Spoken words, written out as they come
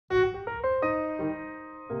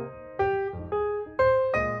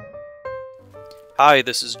Hi,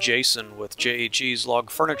 this is Jason with JHE's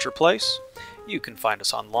Log Furniture Place. You can find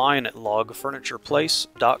us online at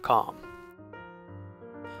logfurnitureplace.com.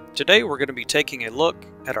 Today we're going to be taking a look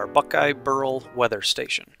at our Buckeye Burl weather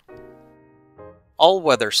station. All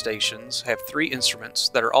weather stations have 3 instruments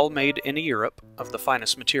that are all made in Europe of the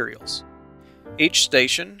finest materials. Each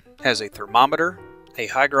station has a thermometer, a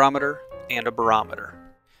hygrometer, and a barometer.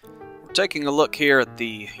 We're taking a look here at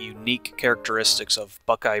the unique characteristics of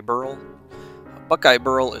Buckeye Burl. Buckeye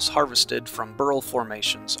Burl is harvested from burl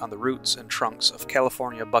formations on the roots and trunks of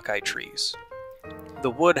California buckeye trees. The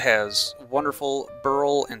wood has wonderful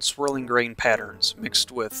burl and swirling grain patterns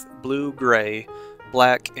mixed with blue, gray,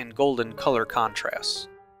 black, and golden color contrasts.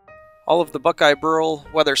 All of the Buckeye Burl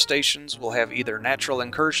weather stations will have either natural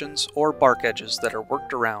incursions or bark edges that are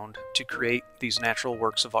worked around to create these natural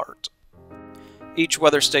works of art. Each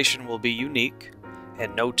weather station will be unique,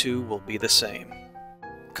 and no two will be the same.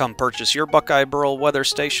 Come purchase your Buckeye Burl weather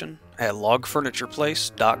station at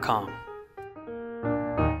logfurnitureplace.com.